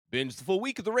Binge the full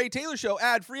week of The Ray Taylor Show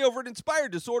ad-free over at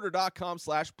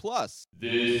inspireddisorder.com/plus.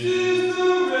 This is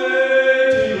The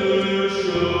Ray Taylor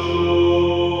Show.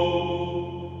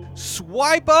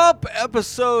 Swipe Up,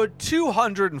 episode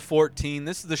 214.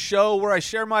 This is the show where I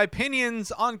share my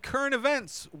opinions on current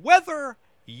events, whether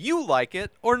you like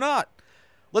it or not.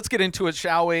 Let's get into it,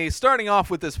 shall we? Starting off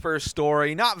with this first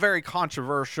story, not very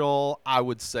controversial, I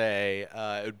would say.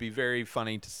 It would be very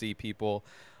funny to see people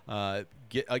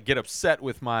get upset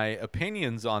with my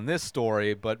opinions on this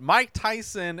story, but Mike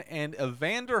Tyson and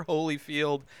Evander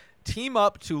Holyfield team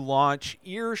up to launch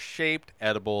ear-shaped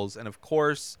edibles, and of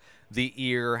course, the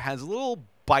ear has a little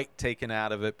bite taken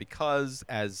out of it because,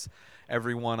 as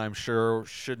everyone I'm sure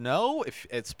should know,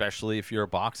 especially if you're a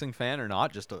boxing fan or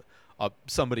not, just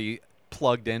somebody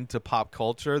plugged into pop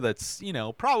culture that's,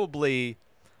 probably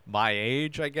my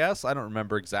age, I guess. I don't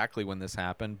remember exactly when this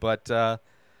happened, but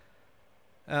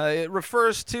it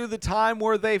refers to the time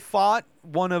where they fought,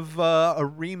 one of a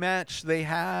rematch they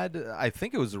had. I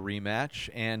think it was a rematch,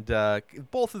 and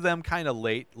both of them kind of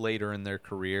later in their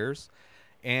careers.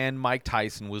 And Mike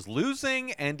Tyson was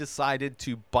losing and decided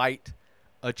to bite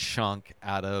a chunk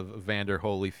out of Evander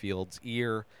Holyfield's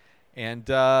ear. And,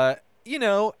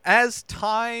 as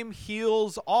time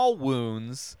heals all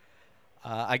wounds,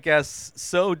 I guess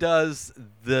so does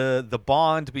the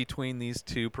bond between these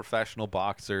two professional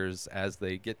boxers as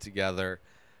they get together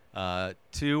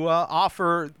to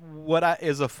offer what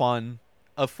is a fun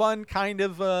kind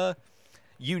of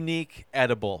unique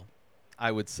edible,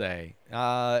 I would say.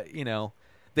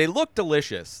 They look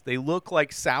delicious. They look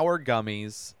like sour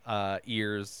gummies,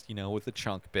 ears, with a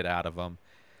chunk bit out of them.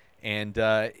 And,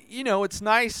 it's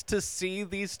nice to see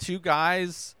these two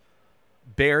guys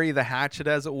bury the hatchet,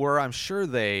 as it were. I'm sure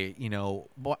they,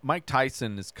 Mike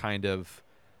Tyson is kind of,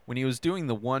 when he was doing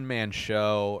the one-man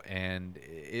show, and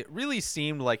it really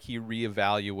seemed like he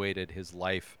reevaluated his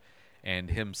life and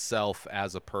himself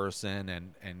as a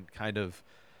person and kind of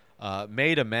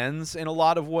made amends in a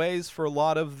lot of ways for a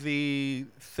lot of the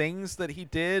things that he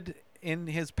did in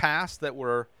his past that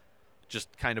were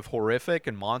just kind of horrific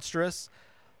and monstrous.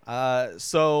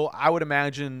 So I would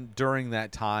imagine during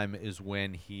that time is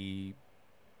when he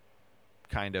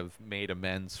kind of made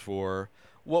amends for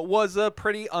what was a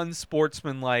pretty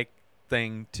unsportsmanlike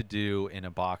thing to do in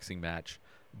a boxing match,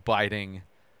 biting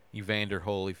Evander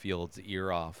Holyfield's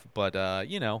ear off. But,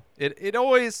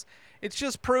 it's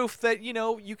just proof that,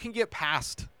 you can get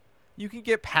past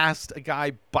a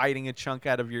guy biting a chunk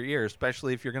out of your ear,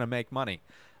 especially if you're going to make money.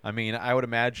 I mean, I would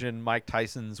imagine Mike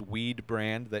Tyson's weed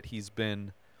brand that he's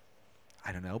been,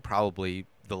 I don't know, probably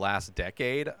the last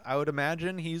decade, I would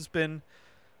imagine he's been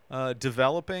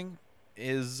developing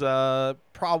is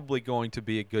probably going to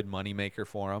be a good moneymaker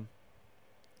for him.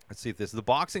 Let's see if the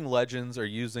boxing legends are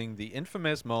using the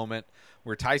infamous moment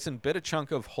where Tyson bit a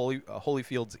chunk of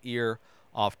Holyfield's ear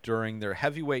off during their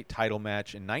heavyweight title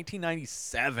match in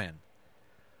 1997.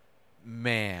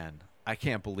 Man, I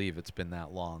can't believe it's been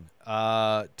that long.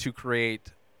 To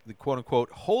create the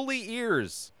quote-unquote holy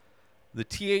ears, the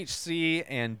THC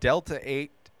and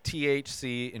Delta-8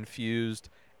 THC infused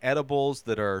edibles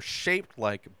that are shaped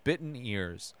like bitten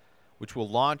ears, which will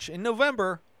launch in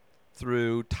November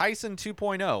through Tyson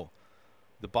 2.0,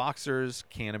 the boxer's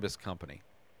cannabis company.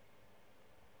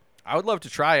 I would love to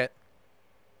try it.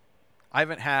 I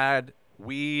haven't had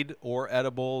weed or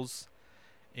edibles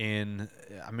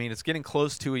it's getting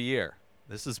close to a year.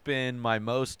 This has been my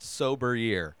most sober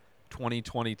year,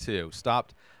 2022.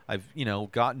 I've,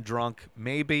 gotten drunk.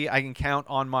 Maybe I can count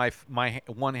on my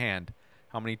one hand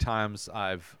how many times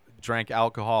I've drank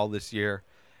alcohol this year,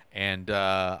 and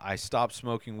I stopped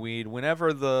smoking weed.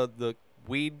 Whenever the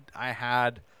weed I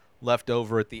had left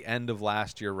over at the end of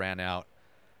last year ran out,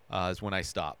 is when I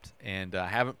stopped. And I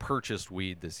haven't purchased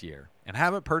weed this year, and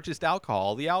haven't purchased alcohol.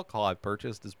 All the alcohol I've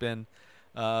purchased has been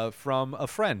from a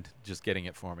friend just getting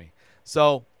it for me.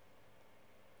 So,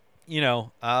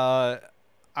 I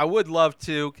would love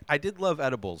to. I did love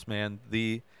edibles, man.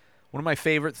 One of my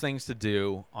favorite things to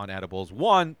do on edibles,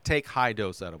 one, take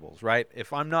high-dose edibles, right?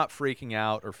 If I'm not freaking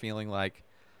out or feeling like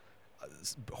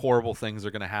horrible things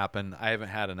are going to happen, I haven't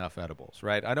had enough edibles,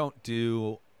 right? I don't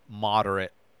do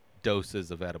moderate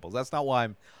doses of edibles. That's not why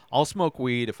I'll smoke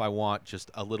weed if I want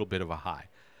just a little bit of a high.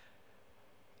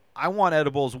 I want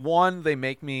edibles. One,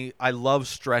 I love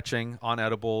stretching on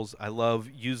edibles. I love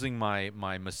using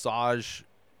my massage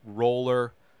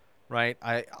roller, right?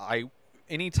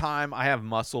 Anytime I have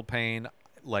muscle pain,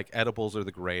 like, edibles are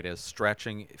the greatest.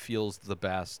 Stretching feels the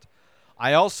best.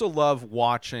 I also love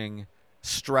watching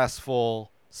stressful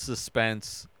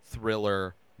suspense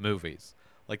thriller movies.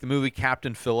 Like the movie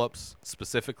Captain Phillips,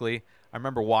 specifically. I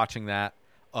remember watching that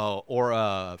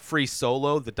or Free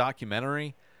Solo, the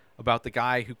documentary about the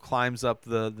guy who climbs up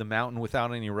the mountain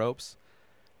without any ropes,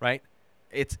 right?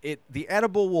 The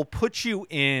edible will put you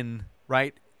in,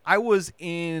 right? I was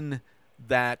in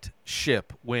that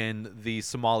ship when the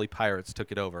Somali pirates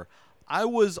took it over. I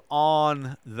was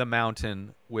on the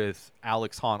mountain with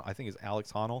Alex Honnold, I think it's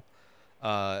Alex Honnold,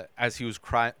 as he was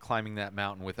climbing that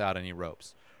mountain without any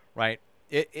ropes, right?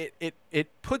 It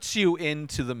puts you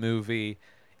into the movie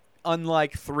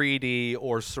unlike 3D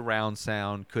or surround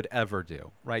sound could ever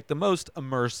do, right? The most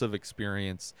immersive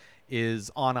experience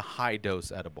is on a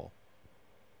high-dose edible.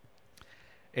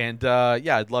 And,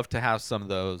 yeah, I'd love to have some of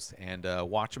those and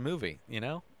watch a movie, you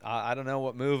know? I don't know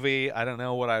what movie. I don't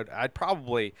know what I'd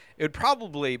probably... It would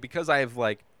probably, because I have,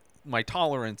 like, my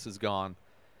tolerance is gone,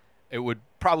 it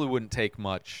wouldn't take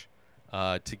much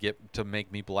to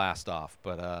make me blast off.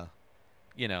 But,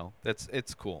 you know,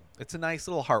 it's cool. It's a nice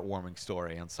little heartwarming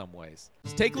story in some ways.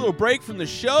 Let's take a little break from the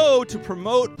show to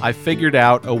promote. I figured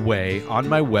out a way on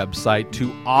my website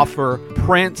to offer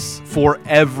prints for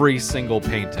every single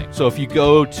painting. So if you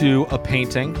go to a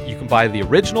painting, you can buy the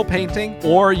original painting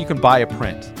or you can buy a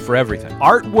print for everything.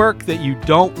 Artwork that you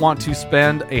don't want to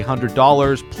spend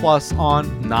 $100 plus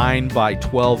on, 9 by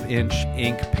 12 inch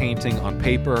ink painting on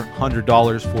paper,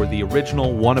 $100 for the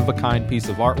original one-of-a-kind piece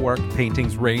of artwork.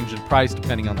 Paintings range in price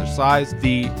depending on their size.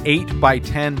 The 8 by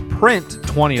 10 print,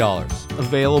 $20.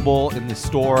 Available in the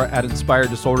store at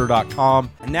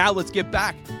inspireddisorder.com. And now let's get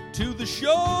back to the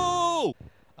show.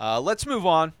 Let's move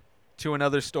on to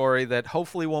another story that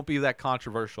hopefully won't be that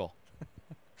controversial.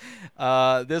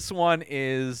 This one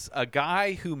is a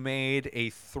guy who made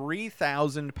a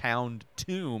 3,000-pound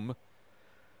tomb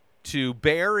to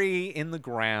bury in the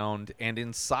ground, and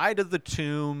inside of the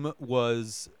tomb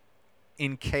was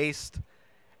encased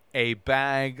a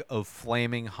bag of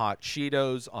flaming hot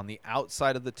Cheetos. On the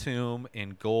outside of the tomb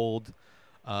in gold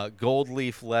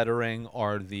leaf lettering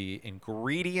are the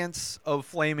ingredients of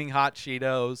flaming hot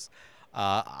Cheetos.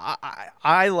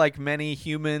 I, like many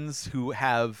humans who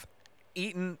have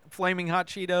eaten flaming hot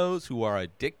Cheetos, who are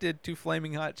addicted to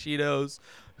flaming hot Cheetos,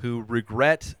 who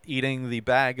regret eating the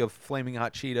bag of flaming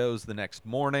hot Cheetos the next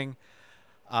morning,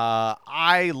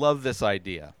 I love this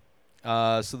idea.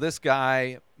 So this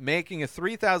guy making a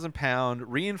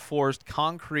 3,000-pound reinforced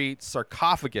concrete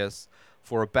sarcophagus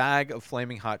for a bag of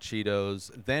flaming hot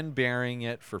Cheetos, then burying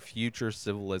it for future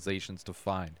civilizations to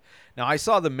find. Now, I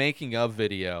saw the making of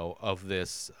video of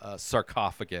this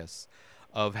sarcophagus,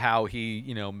 of how he,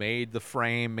 you know, made the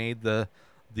frame, made the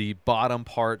bottom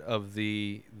part of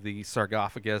the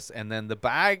sarcophagus, and then the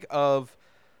bag of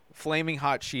flaming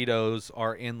hot Cheetos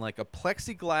are in like a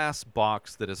plexiglass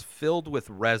box that is filled with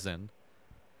resin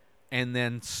and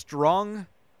then strung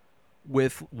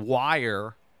with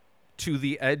wire to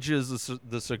the edges of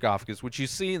the sarcophagus, which you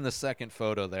see in the second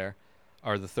photo there,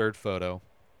 or the third photo.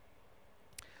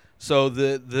 So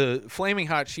the flaming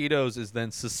hot Cheetos is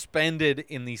then suspended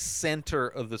in the center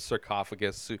of the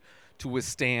sarcophagus to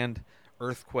withstand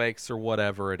earthquakes or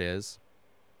whatever it is,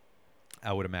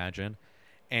 I would imagine.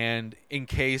 And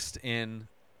encased in,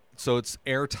 so it's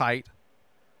airtight,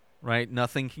 right?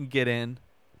 Nothing can get in.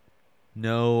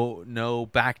 No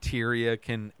bacteria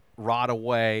can rot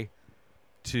away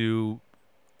to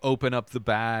open up the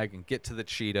bag and get to the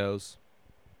Cheetos.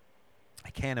 I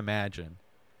can't imagine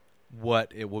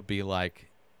what it would be like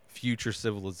future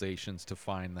civilizations to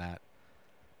find that.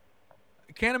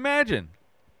 I can't imagine,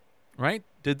 right?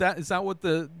 Is that what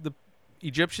the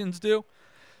Egyptians do?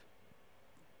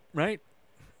 Right?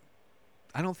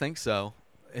 I don't think so.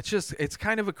 It's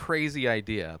kind of a crazy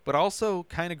idea, but also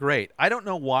kind of great. I don't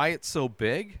know why it's so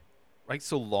big, right?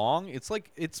 So long. It's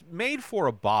like it's made for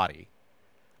a body,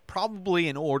 probably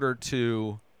in order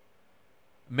to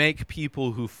make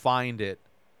people who find it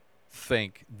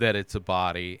think that it's a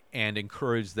body and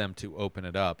encourage them to open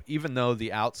it up, even though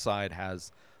the outside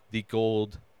has the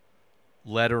gold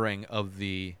lettering of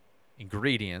the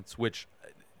ingredients, which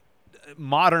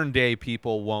modern day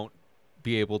people won't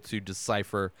be able to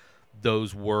decipher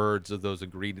those words of those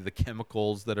ingredients, the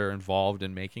chemicals that are involved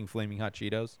in making flaming hot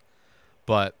Cheetos.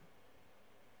 But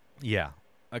yeah,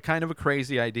 a kind of a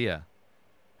crazy idea.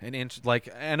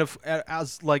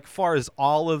 As far as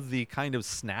all of the kind of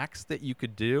snacks that you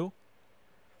could do,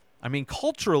 I mean,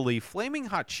 culturally, flaming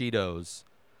hot Cheetos,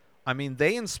 I mean,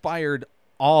 they inspired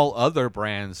all other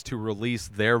brands to release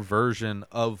their version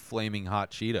of flaming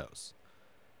hot Cheetos.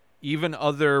 Even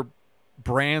other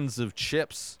brands of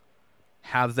chips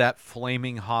have that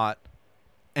flaming hot,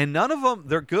 and none of them,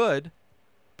 they're good,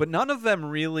 but none of them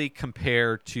really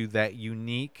compare to that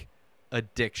unique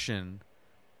addiction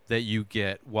that you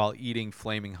get while eating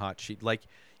flaming hot Cheetos. Like,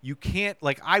 You can't,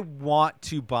 like, I want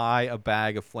to buy a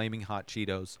bag of Flaming Hot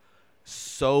Cheetos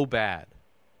so bad.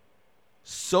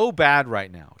 So bad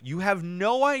right now. You have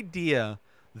no idea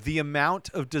the amount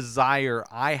of desire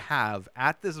I have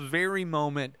at this very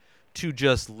moment to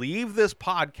just leave this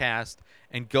podcast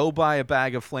and go buy a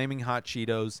bag of Flaming Hot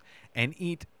Cheetos and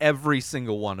eat every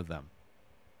single one of them.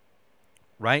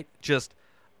 Right? Just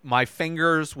my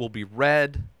fingers will be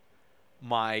red.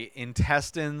 My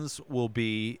intestines will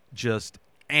be just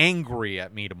angry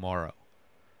at me tomorrow.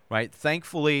 Right?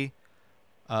 Thankfully,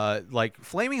 like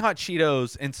Flaming Hot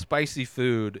Cheetos and spicy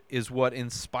food is what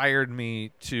inspired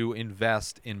me to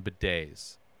invest in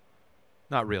bidets.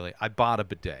 Not really. I bought a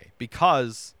bidet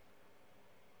because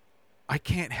I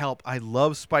can't help. I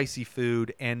love spicy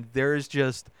food, and there's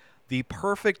just the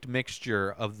perfect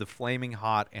mixture of the Flaming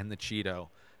Hot and the Cheeto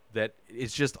that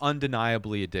is just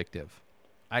undeniably addictive.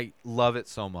 I love it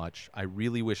so much. I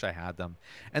really wish I had them.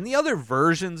 And the other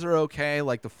versions are okay,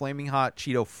 like the Flaming Hot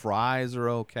Cheeto fries are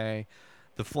okay.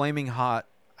 The Flaming Hot,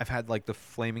 I've had like the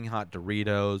Flaming Hot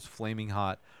Doritos, Flaming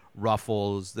Hot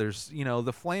Ruffles. There's,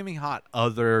 the Flaming Hot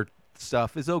other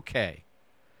stuff is okay.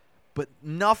 But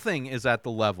nothing is at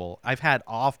the level. I've had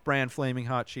off-brand Flaming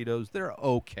Hot Cheetos. They're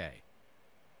okay.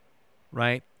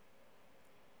 Right?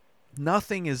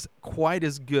 Nothing is quite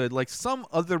as good. Like some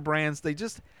other brands, they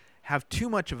just have too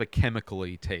much of a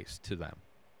chemical-y taste to them.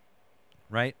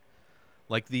 Right?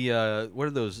 Like the, what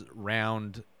are those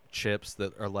round chips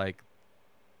that are like,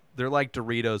 they're like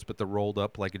Doritos, but they're rolled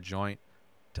up like a joint.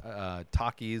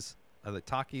 Takis. Are they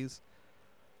Takis?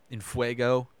 In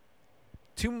Fuego.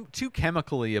 Too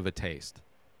chemically of a taste.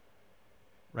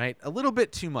 Right? A little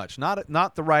bit too much.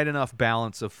 Not the right enough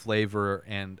balance of flavor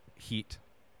and heat.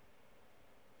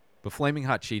 But Flaming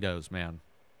Hot Cheetos, man.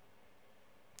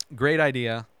 Great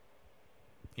idea.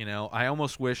 I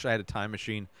almost wish I had a time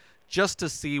machine just to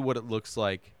see what it looks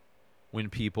like when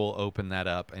people open that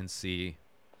up and see,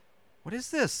 what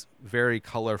is this very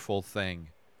colorful thing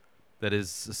that is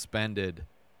suspended?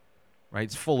 Right?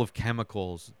 It's full of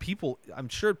chemicals. I'm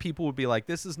sure people would be like,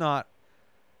 this is not,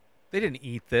 they didn't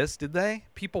eat this, did they?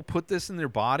 People put this in their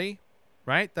body,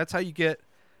 right? That's how you get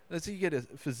a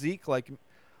physique like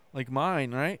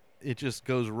mine, right? It just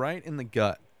goes right in the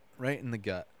gut. Right in the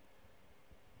gut.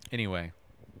 Anyway.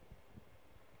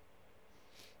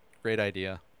 Great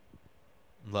idea.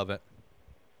 Love it.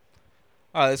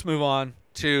 All right, let's move on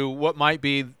to what might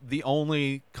be the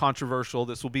only controversial.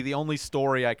 This will be the only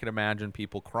story I can imagine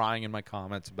people crying in my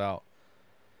comments about.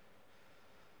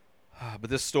 But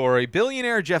this story,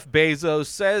 billionaire Jeff Bezos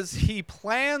says he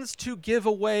plans to give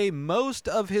away most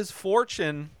of his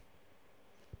fortune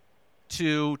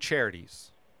to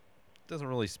charities. Doesn't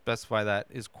really specify that.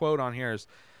 His quote on here is,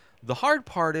 "The hard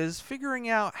part is figuring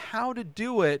out how to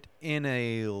do it in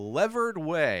a levered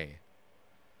way."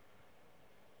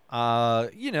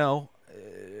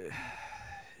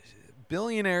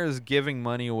 Billionaires giving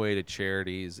money away to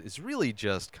charities is really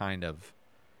just kind of,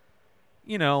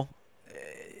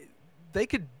 they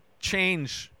could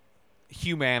change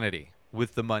humanity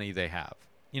with the money they have.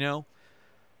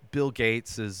 Bill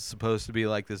Gates is supposed to be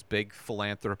like this big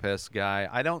philanthropist guy.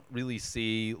 I don't really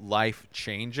see life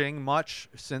changing much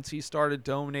since he started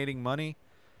donating money.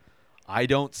 I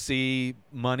don't see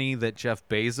money that Jeff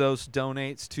Bezos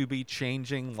donates to be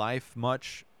changing life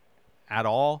much at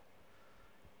all.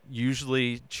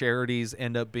 Usually charities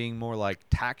end up being more like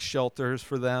tax shelters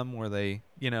for them where they,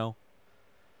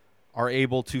 are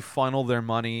able to funnel their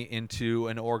money into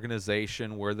an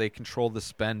organization where they control the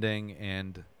spending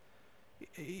and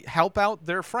help out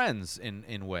their friends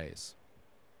in ways.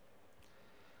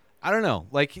 I don't know.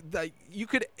 Like you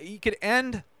could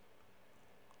end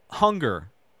hunger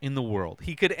in the world.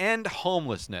 He could end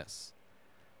homelessness.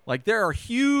 Like there are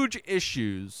huge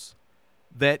issues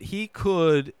that he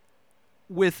could,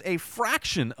 with a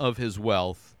fraction of his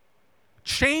wealth,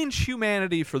 change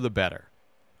humanity for the better.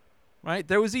 Right?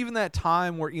 There was even that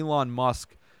time where Elon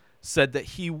Musk said that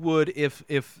he would, if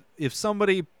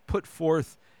somebody put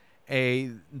forth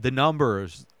the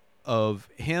numbers of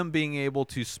him being able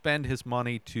to spend his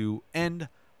money to end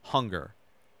hunger,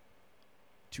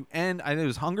 I think it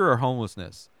was hunger or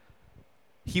homelessness,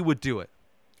 he would do it.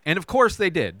 And of course they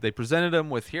did. They presented him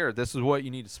with, here, this is what you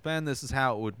need to spend, this is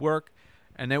how it would work,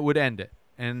 and it would end it.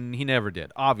 And he never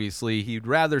did. Obviously, he'd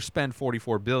rather spend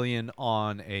 $44 billion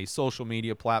on a social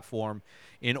media platform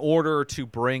in order to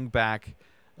bring back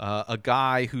a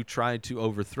guy who tried to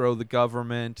overthrow the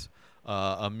government,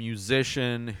 a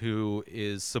musician who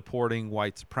is supporting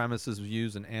white supremacist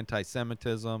views and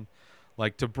anti-Semitism,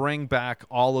 like to bring back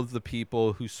all of the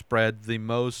people who spread the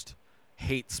most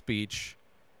hate speech,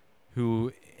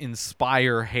 who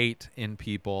inspire hate in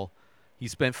people. He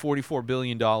spent $44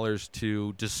 billion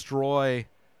to destroy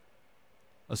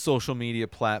a social media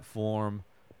platform,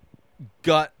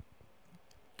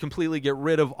 completely get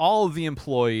rid of all of the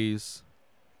employees,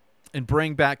 and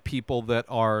bring back people that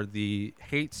are the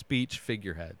hate speech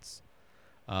figureheads,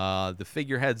 the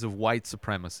figureheads of white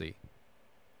supremacy.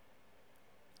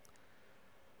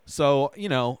 So,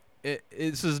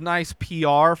 this is nice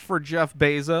PR for Jeff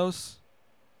Bezos.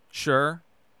 Sure.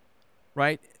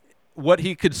 Right? What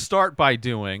he could start by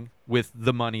doing with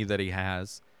the money that he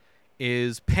has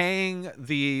is paying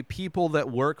the people that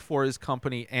work for his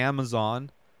company,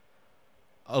 Amazon,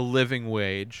 a living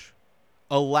wage,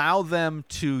 allow them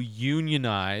to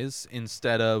unionize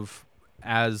instead of,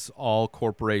 as all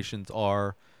corporations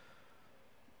are,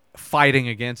 fighting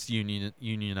against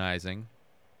unionizing.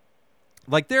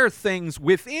 Like, there are things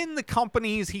within the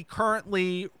companies he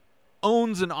currently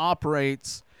owns and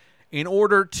operates in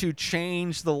order to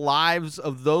change the lives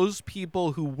of those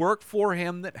people who work for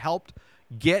him that helped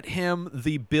get him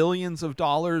the billions of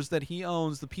dollars that he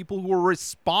owns, the people who were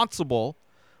responsible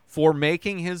for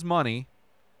making his money.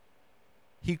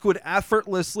 He could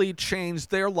effortlessly change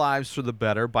their lives for the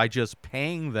better by just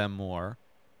paying them more.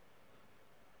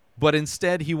 But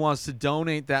instead, he wants to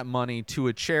donate that money to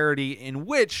a charity in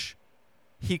which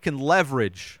he can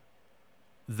leverage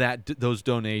those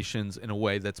donations in a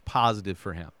way that's positive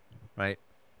for him, right?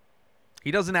 He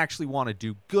doesn't actually want to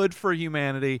do good for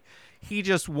humanity. He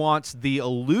just wants the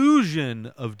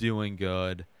illusion of doing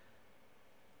good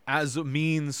as a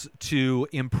means to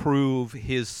improve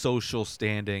his social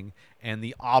standing and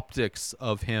the optics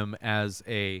of him as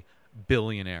a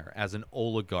billionaire, as an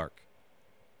oligarch.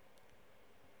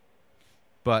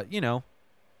 But,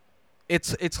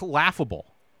 it's laughable.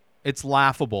 It's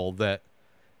laughable that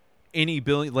any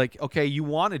billion, you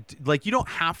wanted, you don't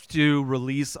have to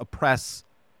release a press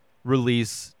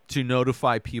release to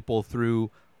notify people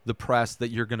through the press that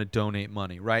you're going to donate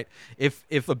money, right?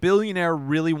 If a billionaire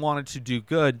really wanted to do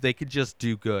good, they could just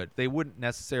do good. They wouldn't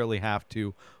necessarily have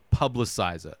to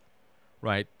publicize it,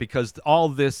 right? Because all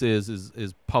this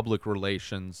is public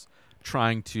relations,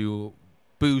 trying to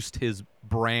boost his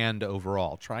brand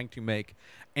overall, trying to make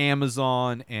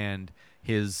Amazon and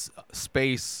his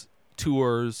space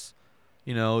tours,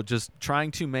 just trying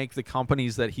to make the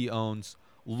companies that he owns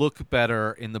look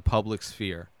better in the public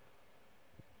sphere.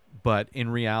 But in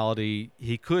reality,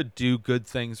 he could do good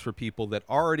things for people that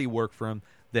already work for him,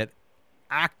 that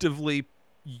actively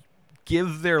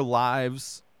give their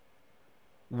lives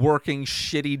working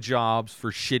shitty jobs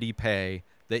for shitty pay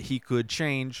that he could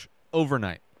change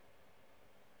overnight.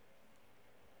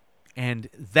 And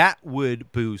that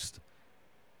would boost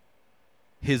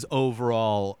his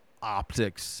overall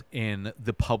optics in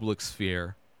the public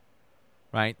sphere,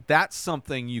 right? That's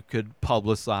something you could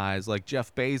publicize. Like,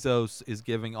 Jeff Bezos is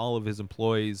giving all of his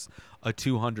employees a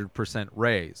 200%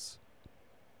 raise.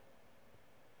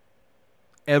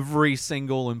 Every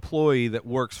single employee that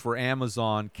works for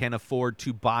Amazon can afford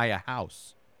to buy a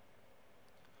house,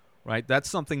 right? That's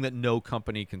something that no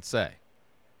company can say.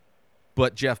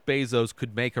 But Jeff Bezos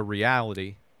could make a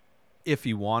reality if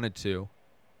he wanted to,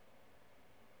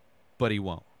 but he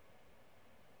won't.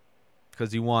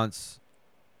 Because he wants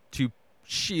to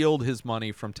shield his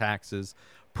money from taxes,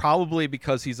 probably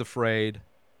because he's afraid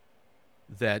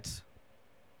that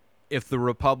if the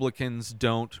Republicans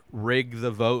don't rig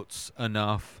the votes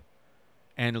enough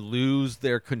and lose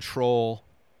their control,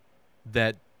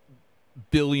 that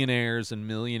billionaires and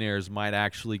millionaires might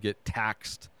actually get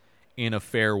taxed in a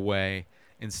fair way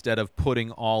instead of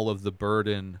putting all of the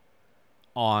burden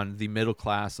on the middle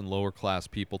class and lower class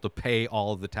people to pay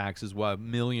all of the taxes, while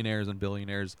millionaires and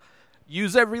billionaires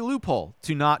use every loophole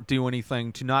to not do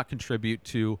anything, to not contribute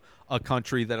to a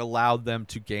country that allowed them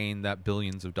to gain that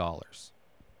billions of dollars.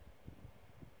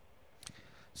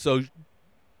 So,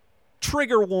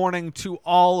 trigger warning to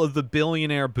all of the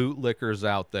billionaire bootlickers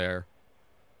out there.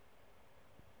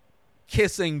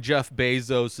 Kissing Jeff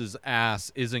Bezos'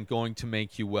 ass isn't going to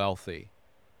make you wealthy.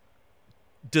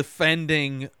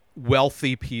 Defending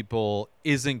wealthy people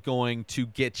isn't going to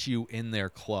get you in their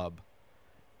club.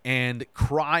 And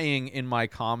crying in my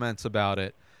comments about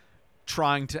it,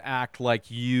 trying to act like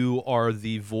you are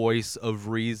the voice of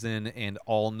reason and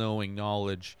all-knowing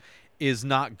knowledge, is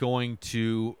not going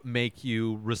to make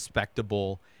you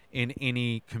respectable in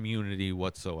any community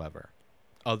whatsoever,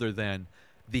 other than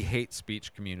the hate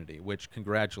speech community, which,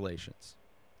 congratulations.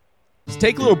 Let's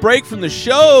take a little break from the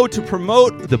show to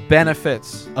promote the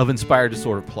benefits of Inspired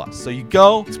Disorder Plus. So you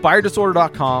go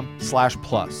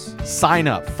inspireddisorder.com/plus. Sign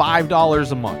up,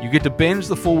 $5 a month. You get to binge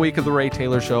the full week of the Ray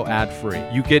Taylor Show ad-free.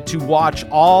 You get to watch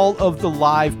all of the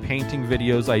live painting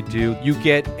videos I do. You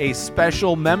get a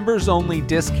special members-only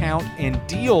discount and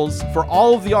deals for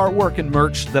all of the artwork and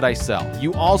merch that I sell.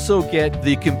 You also get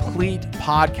the complete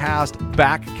podcast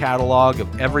back catalog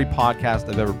of every podcast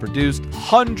I've ever produced,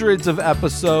 hundreds of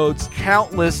episodes,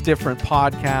 countless different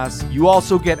podcasts. You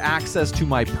also get access to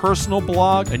my personal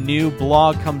blog. A new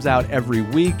blog comes out every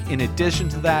week. In addition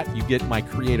to that, you get my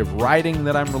creative writing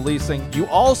that I'm releasing. You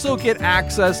also get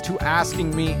access to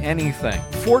Asking Me Anything.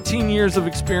 14 years of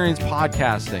experience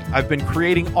podcasting. I've been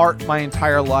creating art my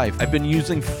entire life. I've been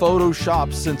using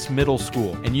Photoshop since middle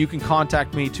school, and you can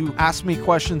contact me to ask me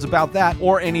questions about that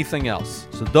or anything else.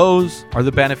 So those are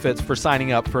the benefits for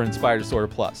signing up for Inspired Disorder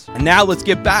Plus. And now let's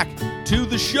get back to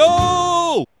the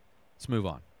show. Let's move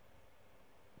on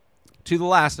to the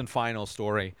last and final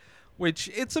story,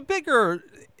 which it's a bigger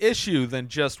issue than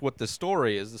just what the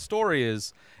story is. The story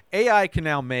is AI can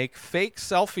now make fake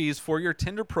selfies for your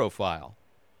Tinder profile.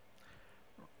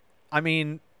 I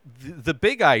mean, the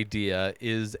big idea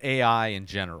is AI in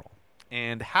general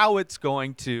and how it's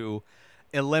going to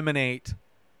eliminate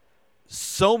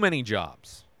so many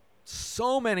jobs.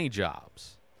 So many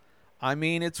jobs. I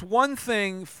mean, it's one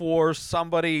thing for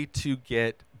somebody to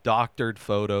get doctored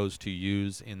photos to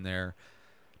use in their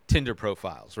Tinder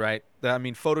profiles, right? I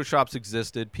mean, Photoshop's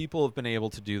existed. People have been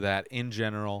able to do that in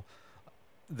general.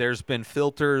 There's been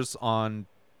filters on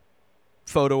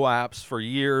photo apps for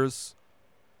years.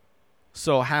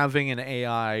 So having an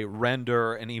AI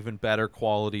render an even better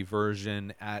quality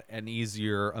version at an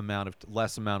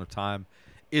less amount of time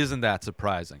isn't that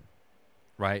surprising,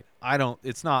 right? I don't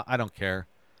care,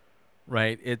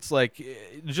 right? It's like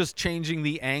just changing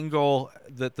the angle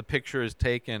that the picture is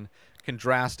taken can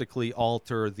drastically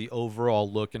alter the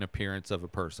overall look and appearance of a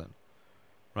person,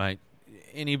 right?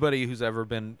 Anybody who's ever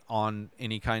been on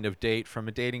any kind of date from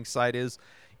a dating site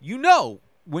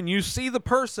when you see the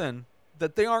person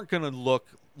that they aren't going to look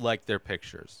like their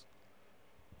pictures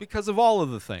because of all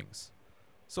of the things.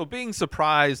 So being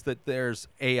surprised that there's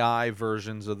AI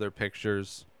versions of their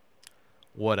pictures,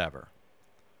 whatever.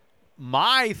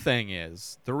 My thing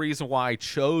is, the reason why I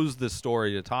chose this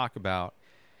story to talk about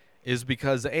is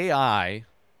because AI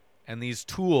and these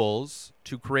tools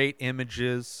to create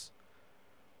images,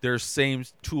 there's same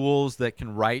tools that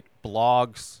can write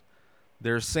blogs.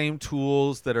 There's same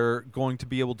tools that are going to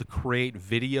be able to create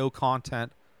video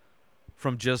content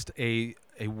from just a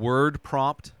word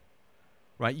prompt,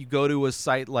 right? You go to a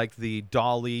site like the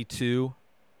DALL-E 2.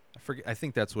 I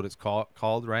think that's what it's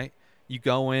called, right? You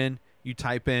go in, you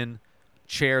type in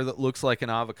chair that looks like an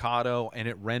avocado, and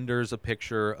it renders a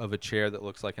picture of a chair that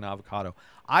looks like an avocado.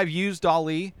 I've used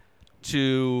DALL-E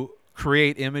to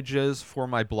create images for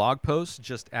my blog posts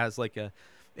just as like an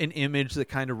image that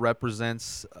kind of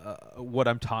represents what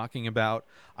I'm talking about.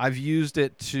 I've used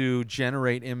it to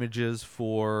generate images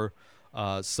for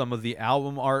some of the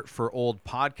album art for old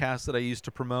podcasts that I used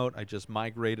to promote. I just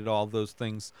migrated all those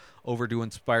things over to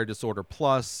Inspired Disorder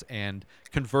Plus and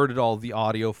converted all the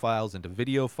audio files into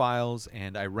video files,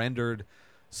 and I rendered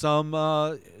some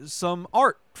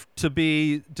art to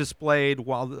be displayed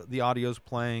while the audio's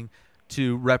playing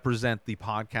to represent the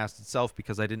podcast itself,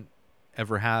 because I didn't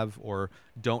ever have or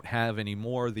don't have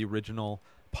anymore the original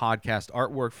podcast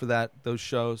artwork for those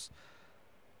shows.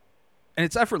 And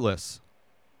it's effortless.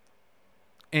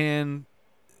 And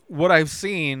what I've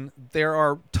seen, there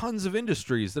are tons of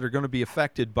industries that are going to be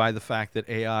affected by the fact that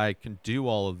AI can do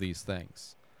all of these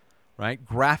things, right?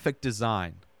 Graphic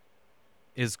design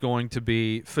is going to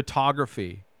be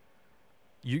photography.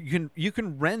 You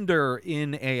can render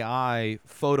in AI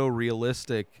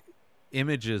photorealistic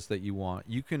images that you want.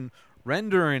 You can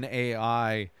render in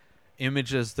AI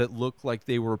images that look like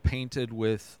they were painted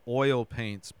with oil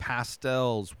paints,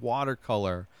 pastels,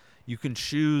 watercolor. You can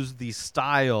choose the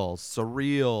style,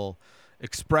 surreal,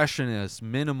 expressionist,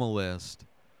 minimalist,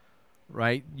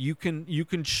 right? You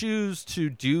can choose to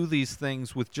do these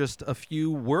things with just a few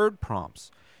word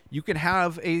prompts. You can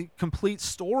have a complete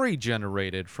story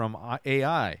generated from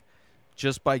AI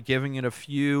just by giving it a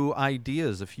few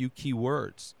ideas, a few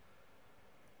keywords,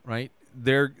 right?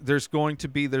 There's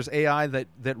AI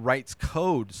that writes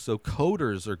code, so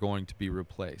coders are going to be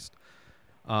replaced.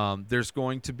 There's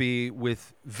going to be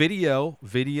with video,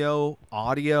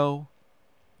 audio,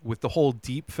 with the whole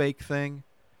deep fake thing,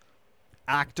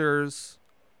 actors,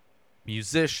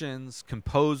 musicians,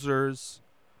 composers,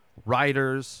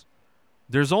 writers.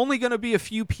 There's only going to be a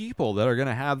few people that are going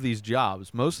to have these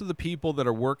jobs. Most of the people that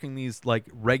are working these like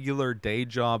regular day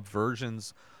job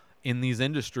versions in these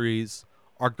industries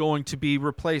are going to be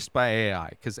replaced by AI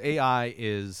because AI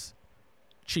is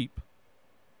cheap.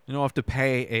 You don't have to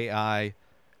pay AI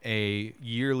a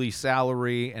yearly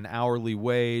salary, an hourly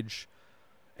wage.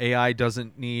 AI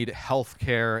doesn't need health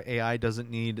care. AI doesn't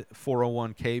need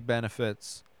 401k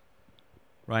benefits,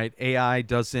 right? AI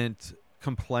doesn't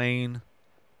complain.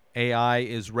 AI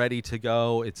is ready to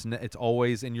go. It's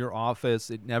always in your office.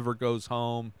 It never goes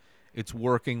home. It's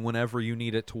working whenever you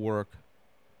need it to work.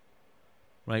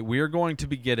 Right? We are going to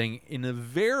be getting, in a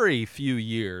very few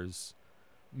years,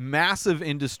 massive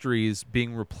industries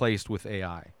being replaced with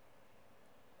AI.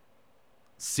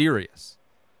 Serious.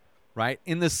 Right?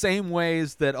 In the same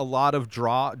ways that a lot of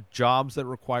jobs that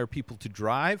require people to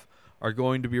drive are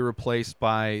going to be replaced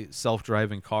by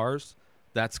self-driving cars.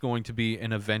 That's going to be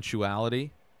an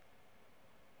eventuality.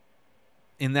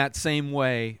 In that same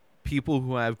way, people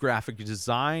who have graphic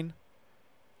design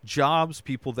jobs,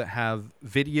 people that have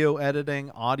video editing,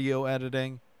 audio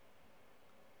editing,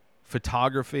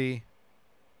 photography,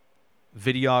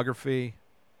 videography,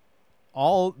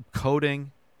 all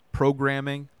coding,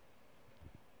 programming,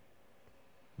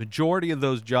 majority of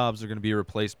those jobs are going to be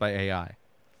replaced by AI.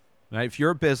 Right? If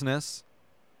you're a business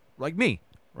like me,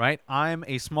 right? I'm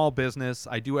a small business.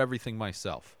 I do everything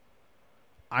myself.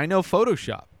 I know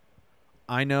Photoshop.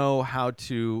 I know how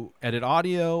to edit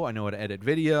audio. I know how to edit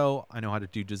video. I know how to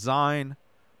do design.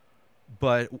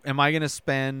 But am I going to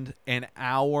spend an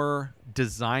hour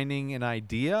designing an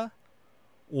idea?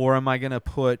 Or am I going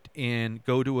to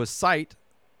go to a site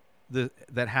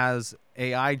that has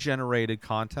AI generated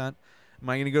content? Am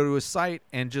I going to go to a site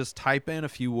and just type in a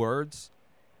few words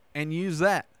and use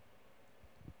that?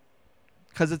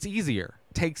 Because it's easier.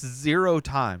 Takes zero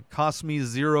time. Costs me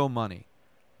zero money.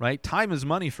 Right? Time is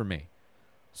money for me.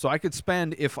 So I could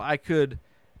spend, if I could,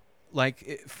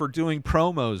 like for doing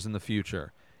promos in the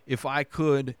future, if I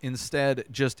could instead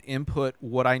just input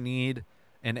what I need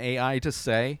an AI to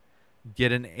say,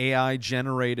 get an AI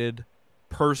generated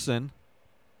person,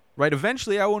 right?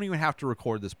 Eventually I won't even have to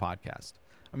record this podcast.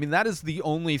 I mean, that is the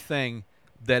only thing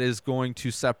that is going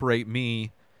to separate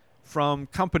me from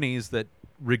companies that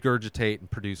regurgitate and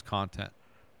produce content,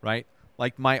 right?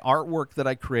 Like my artwork that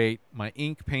I create, my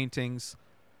ink paintings,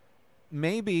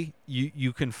 maybe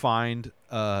you can find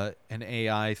an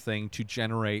AI thing to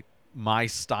generate my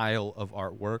style of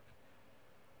artwork.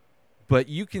 But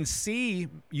you can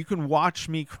watch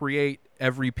me create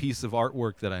every piece of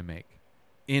artwork that I make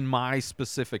in my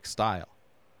specific style.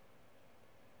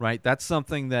 Right? That's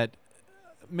something that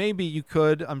maybe you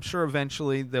could, I'm sure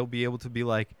eventually they'll be able to be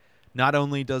like, not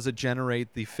only does it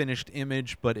generate the finished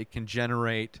image, but it can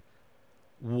generate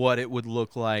what it would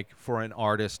look like for an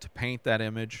artist to paint that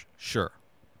image. Sure.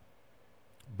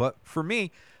 But for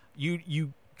me,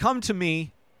 you come to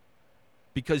me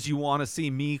because you want to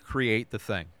see me create the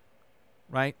thing,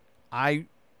 right? I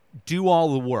do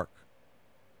all the work,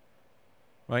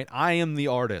 right? I am the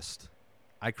artist.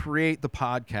 I create the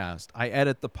podcast. I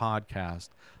edit the podcast.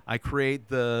 I create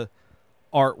the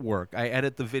artwork. I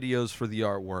edit the videos for the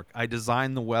artwork. I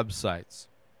design the websites,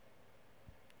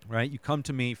 right? You come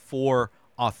to me for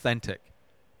authentic.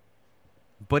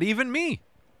 But even me,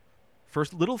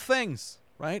 first little things,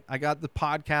 right? I got the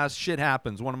podcast Shit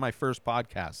Happens, one of my first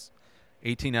podcasts,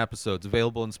 18 episodes,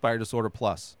 available in Inspired Disorder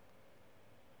Plus.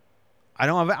 I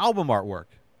don't have album artwork.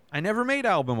 I never made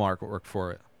album artwork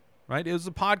for it, right? It was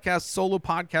a solo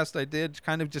podcast I did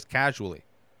kind of just casually.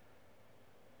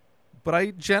 But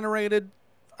I generated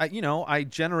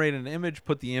an image,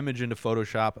 put the image into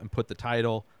Photoshop and put the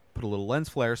title, put a little lens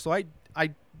flare. So I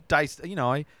diced,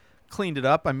 I cleaned it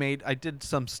up. I did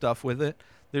some stuff with it.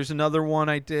 There's another one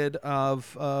I did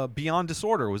of Beyond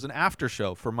Disorder. It was an after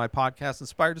show for my podcast,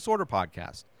 Inspired Disorder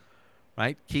Podcast.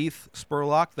 Right? Keith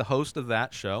Spurlock, the host of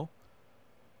that show,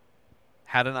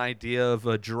 had an idea of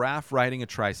a giraffe riding a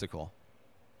tricycle.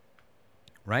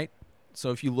 Right?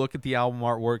 So if you look at the album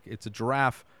artwork, it's a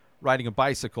giraffe riding a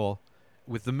bicycle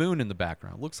with the moon in the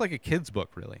background. Looks like a kid's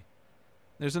book, really.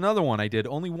 There's another one I did,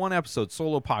 only one episode,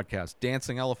 solo podcast,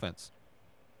 Dancing Elephants.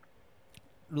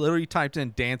 Literally typed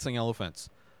in dancing elephants.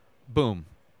 Boom.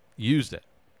 Used it.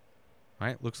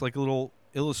 Right? Looks like a little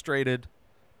illustrated,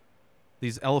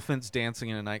 these elephants dancing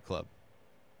in a nightclub.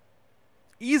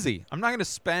 Easy. I'm not going to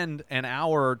spend an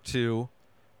hour or two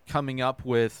coming up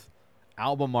with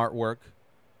album artwork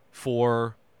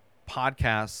for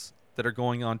podcasts that are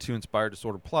going on to Inspired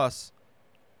Disorder Plus.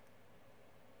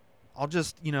 I'll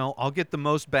just, I'll get the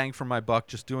most bang for my buck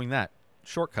just doing that.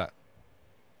 Shortcut.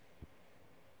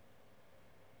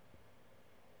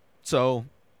 So,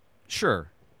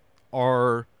 sure,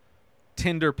 are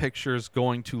Tinder pictures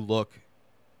going to look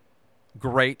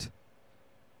great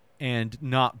and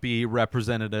not be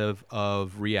representative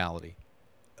of reality?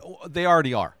 They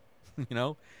already are. You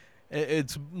know,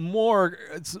 it's more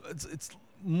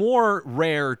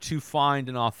rare to find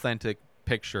an authentic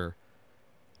picture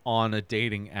on a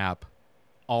dating app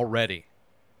already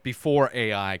before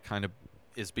AI kind of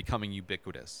is becoming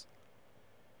ubiquitous.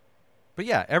 But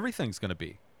yeah, everything's going to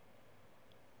be.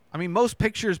 I mean, most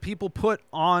pictures people put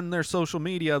on their social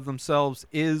media of themselves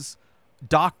is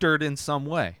doctored in some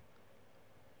way.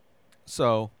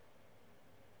 So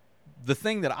the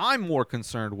thing that I'm more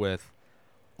concerned with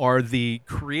are the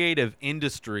creative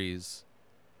industries,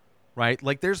 right?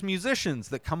 Like there's musicians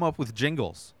that come up with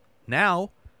jingles.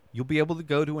 Now you'll be able to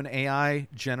go to an AI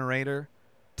generator,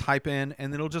 type in,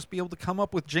 and it'll just be able to come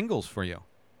up with jingles for you,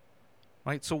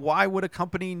 right? So why would a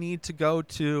company need to go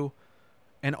to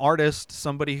an artist,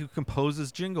 somebody who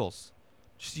composes jingles?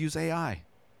 Just use AI.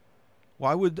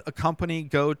 Why would a company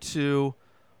go to,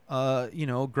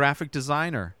 graphic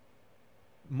designer,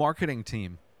 marketing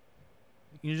team?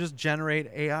 You just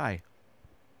generate AI.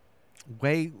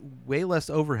 Way less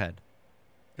overhead.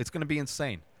 It's going to be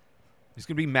insane. There's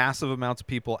going to be massive amounts of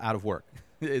people out of work.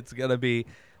 It's going to be,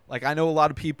 like, I know a lot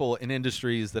of people in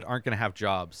industries that aren't going to have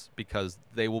jobs because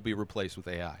they will be replaced with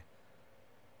AI.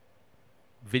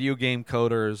 Video game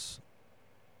coders,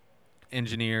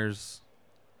 engineers,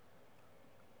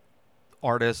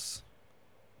 artists,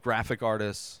 graphic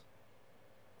artists.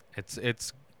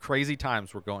 It's crazy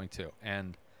times we're going to,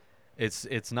 and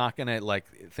it's not going to, like,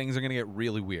 things are going to get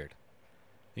really weird.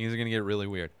 Things are going to get really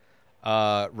weird.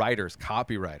 Writers,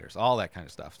 copywriters, all that kind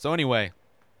of stuff. So anyway,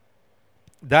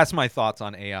 that's my thoughts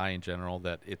on AI in general,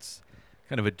 that it's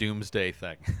kind of a doomsday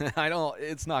thing.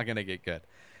 It's not going to get good.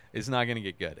 It's not going to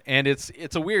get good. And it's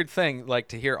a weird thing, like,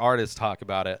 to hear artists talk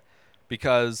about it,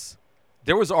 because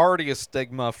there was already a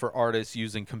stigma for artists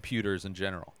using computers in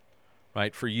general,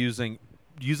 right? For using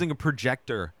a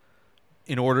projector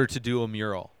in order to do a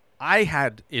mural. I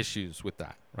had issues with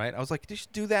that, right? I was like,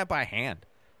 just do that by hand,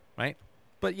 right?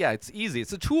 But yeah, it's easy.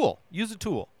 It's a tool. Use a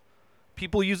tool.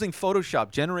 People using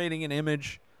Photoshop, generating an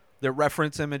image, their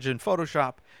reference image in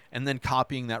Photoshop, and then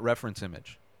copying that reference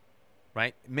image,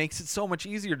 right? It makes it so much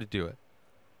easier to do it.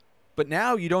 But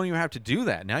now you don't even have to do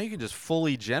that. Now you can just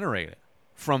fully generate it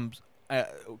from a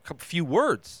few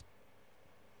words.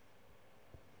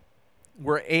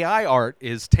 Where AI art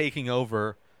is taking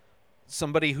over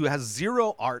somebody who has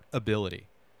zero art ability,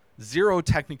 zero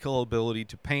technical ability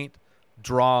to paint,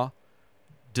 draw,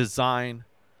 design,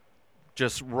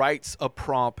 just writes a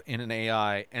prompt in an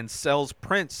AI and sells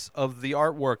prints of the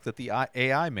artwork that the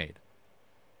AI made.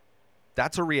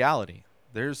 That's a reality.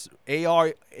 There's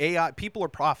AI. People are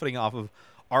profiting off of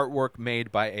artwork made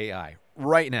by AI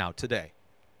right now, today.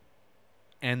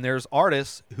 And there's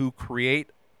artists who create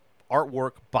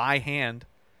artwork by hand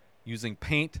using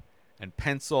paint and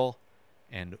pencil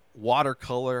and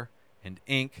watercolor and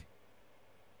ink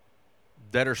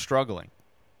that are struggling.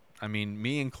 I mean,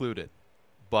 me included.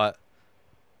 But,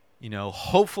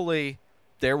 hopefully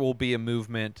there will be a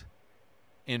movement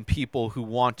in people who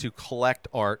want to collect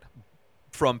art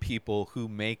from people who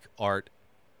make art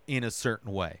in a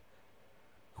certain way,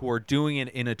 who are doing it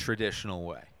in a traditional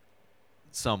way,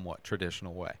 somewhat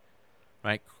traditional way,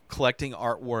 right? Collecting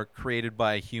artwork created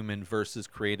by a human versus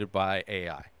created by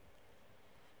AI.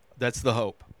 That's the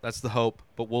hope.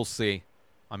 But we'll see.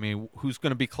 I mean, who's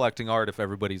going to be collecting art if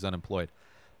everybody's unemployed?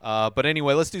 But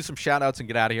anyway, let's do some shout-outs and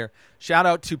get out of here.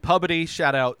 Shout-out to Pubity.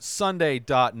 Shout-out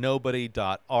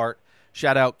Sunday.nobody.art.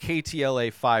 Shout-out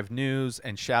KTLA 5 News.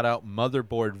 And shout-out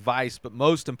Motherboard Vice. But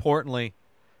most importantly,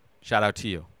 shout-out to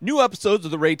you. New episodes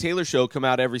of The Ray Taylor Show come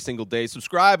out every single day.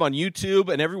 Subscribe on YouTube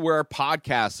and everywhere our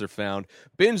podcasts are found.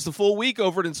 Binge the full week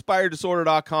over at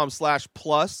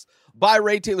InspiredDisorder.com/plus. Buy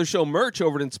Ray Taylor Show merch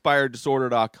over at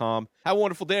InspiredDisorder.com. Have a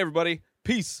wonderful day, everybody.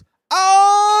 Peace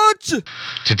out!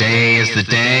 Today is the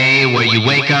day where you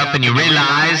wake up and you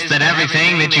realize that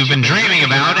everything that you've been dreaming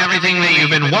about, everything that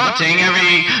you've been wanting,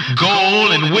 every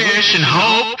goal and wish and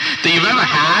hope that you've ever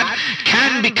had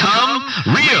can become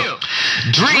real.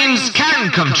 Dreams can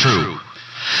come true.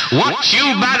 What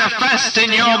you manifest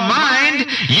in your mind,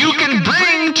 you